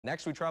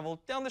Next, we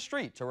travel down the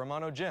street to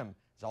Romano Gym,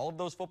 as all of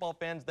those football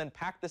fans then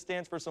packed the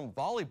stands for some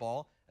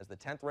volleyball, as the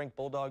 10th-ranked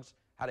Bulldogs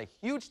had a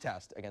huge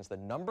test against the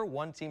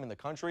 #1 team in the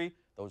country,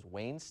 those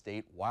Wayne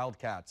State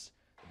Wildcats.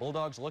 The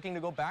Bulldogs looking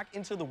to go back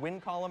into the win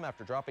column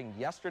after dropping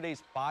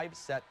yesterday's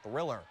 5-set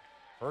thriller.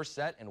 First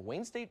set, and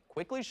Wayne State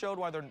quickly showed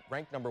why they're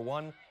ranked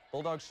 #1.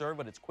 Bulldogs serve,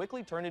 but it's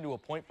quickly turned into a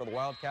point for the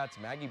Wildcats.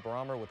 Maggie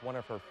Brommer with one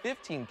of her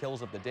 15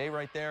 kills of the day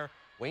right there.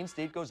 Wayne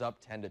State goes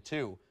up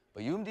 10-2.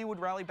 But UMD would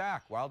rally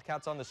back.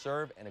 Wildcats on the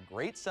serve, and a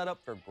great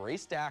setup for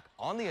Grace Stack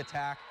on the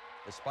attack.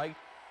 The spike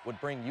would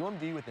bring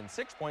UMD within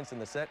 6 points in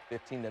the set,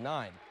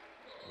 15-9.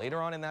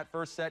 Later on in that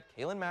first set,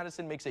 Kaylin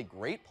Madison makes a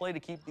great play to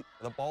keep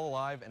the ball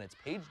alive, and it's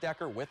Paige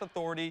Decker with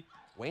authority.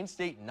 Wayne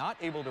State not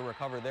able to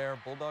recover there.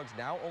 Bulldogs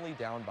now only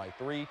down by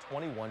 3,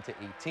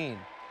 21-18.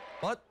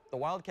 But the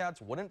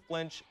Wildcats wouldn't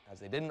flinch, as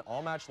they didn't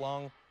all match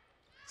long.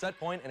 Set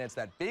point, and it's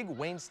that big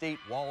Wayne State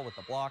wall with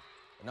the block.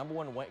 The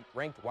 #1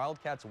 ranked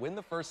Wildcats win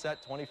the first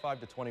set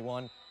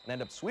 25-21 and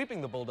end up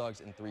sweeping the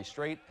Bulldogs in 3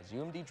 straight as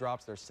UMD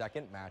drops their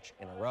second match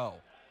in a row.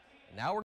 And now we're